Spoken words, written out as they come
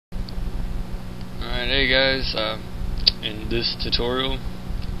Alright, hey guys, in this tutorial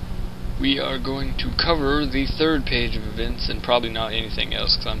we are going to cover the third page of events and probably not anything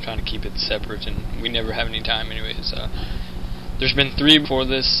else because I'm trying to keep it separate and we never have any time anyways. There's been 3 before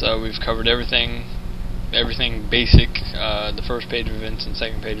this. We've covered everything basic, the first page of events and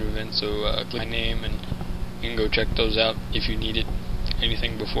second page of events, so click my name and you can go check those out if you need it,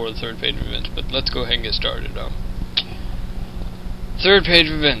 anything before the third page of events. But let's go ahead and get started. Third page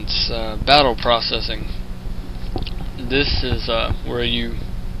of events, battle processing. This is where you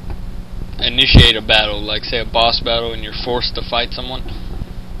initiate a battle, like say a boss battle and you're forced to fight someone.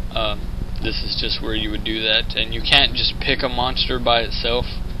 This is just where you would do that, and you can't just pick a monster by itself,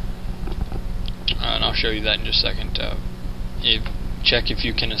 and I'll show you that in just a second. Check if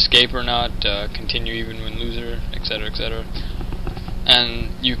you can escape or not, continue even when loser, etc, etc.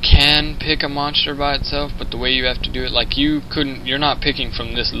 And you can pick a monster by itself, but the way you have to do it, like you're not picking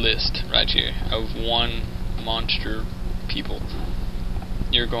from this list right here of one monster people.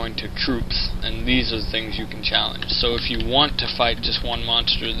 You're going to troops, and these are the things you can challenge. So if you want to fight just one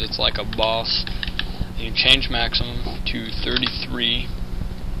monster that's like a boss, you change maximum to 33,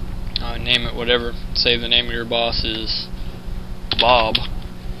 name it whatever, say the name of your boss is Bob.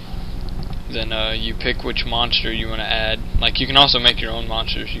 Then you pick which monster you want to add. Like, you can also make your own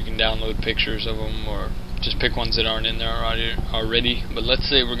monsters. You can download pictures of them or just pick ones that aren't in there already. But let's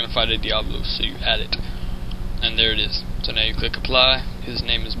say we're going to fight a Diablo, so you add it. And there it is. So now you click apply. His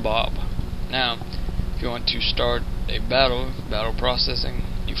name is Bob. Now, if you want to start a battle processing,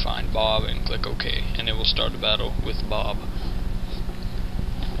 you find Bob and click OK, and it will start a battle with Bob.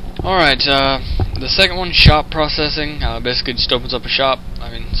 Alright, the second one, shop processing. Basically just opens up a shop.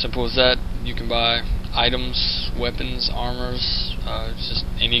 I mean, simple as that. You can buy items, weapons, armors, just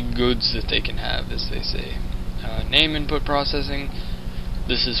any goods that they can have, as they say. Name input processing.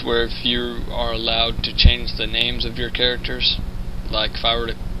 This is where if you are allowed to change the names of your characters, like if I were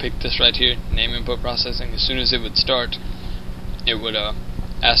to pick this right here, name input processing, as soon as it would start, it would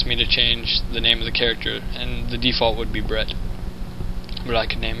ask me to change the name of the character, and the default would be Brett. But I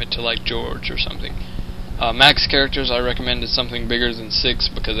could name it to like George or something. Max characters, I recommend is something bigger than 6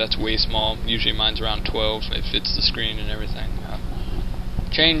 because that's way small. Usually mine's around 12. It fits the screen and everything.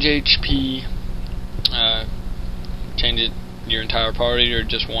 Change HP. Change it your entire party or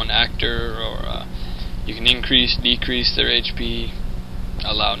just one actor, or you can increase, decrease their HP.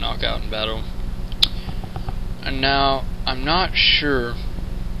 Allow knockout in battle. And now I'm not sure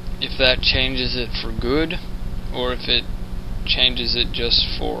if that changes it for good or if it changes it just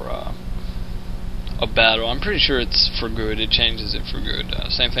for a battle. I'm pretty sure it's for good. It changes it for good.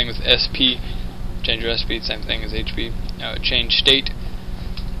 Same thing with SP. Change your SP, same thing as HP. Change state.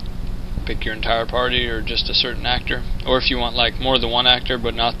 Pick your entire party or just a certain actor. Or if you want like more than one actor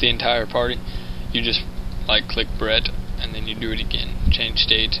but not the entire party, you just like click Brett and then you do it again. Change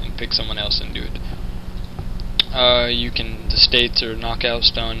state and pick someone else and do it. The states are knockout,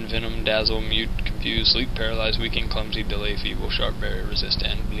 stun, venom, dazzle, mute, confuse, sleep, paralyze, weaken, clumsy, delay, feeble, sharp, barrier, resist,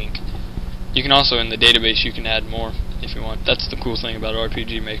 and blink. You can also, in the database, you can add more if you want. That's the cool thing about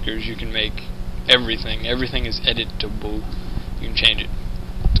RPG Makers. You can make everything. Everything is editable. You can change it.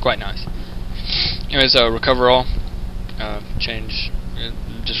 It's quite nice. Anyways, recover all. It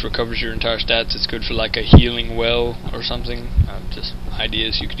just recovers your entire stats. It's good for like a healing well or something. Just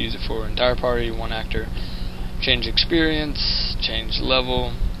ideas you could use it for. Entire party, one actor. Change experience, change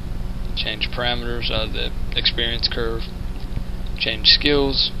level, change parameters, the experience curve, change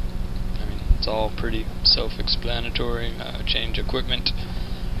skills. I mean, it's all pretty self-explanatory. Change equipment,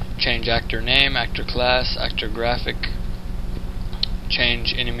 change actor name, actor class, actor graphic,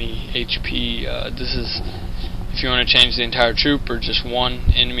 change enemy HP. This is if you want to change the entire troop or just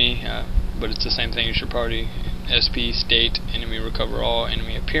one enemy, but it's the same thing as your party. SP, state, enemy recover all,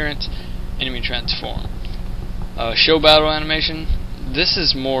 enemy appearance, enemy transform. Show battle animation. This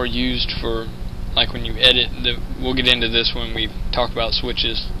is more used for like when you edit. We'll get into this when we talk about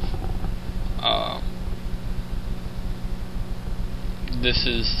switches.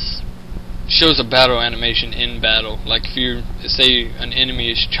 This shows a battle animation in battle. Like if you say an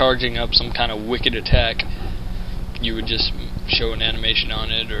enemy is charging up some kind of wicked attack, you would just show an animation on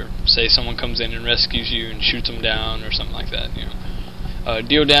it, or say someone comes in and rescues you and shoots them down or something like that.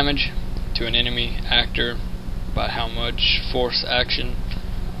 Deal damage to an enemy actor by how much, force action,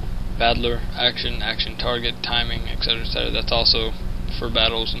 battler action, action target, timing, etc, etc. That's also for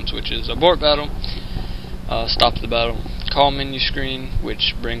battles and switches. Abort battle, stop the battle. Call menu screen,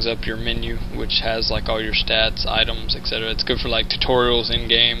 which brings up your menu, which has like all your stats, items, etc. It's good for like tutorials in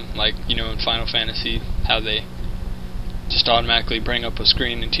game, like in Final Fantasy, how they just automatically bring up a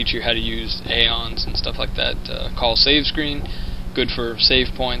screen and teach you how to use Aeons and stuff like that. Call save screen, good for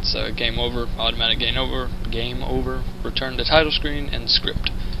save points, game over, automatic game over, return to title screen, and script.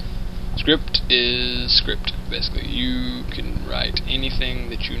 Script is script, basically. You can write anything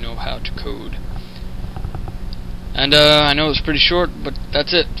that you know how to code. And I know it's pretty short, but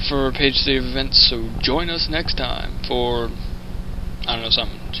that's it for page save events, so join us next time for, I don't know,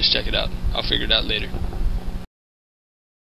 something. Just check it out. I'll figure it out later.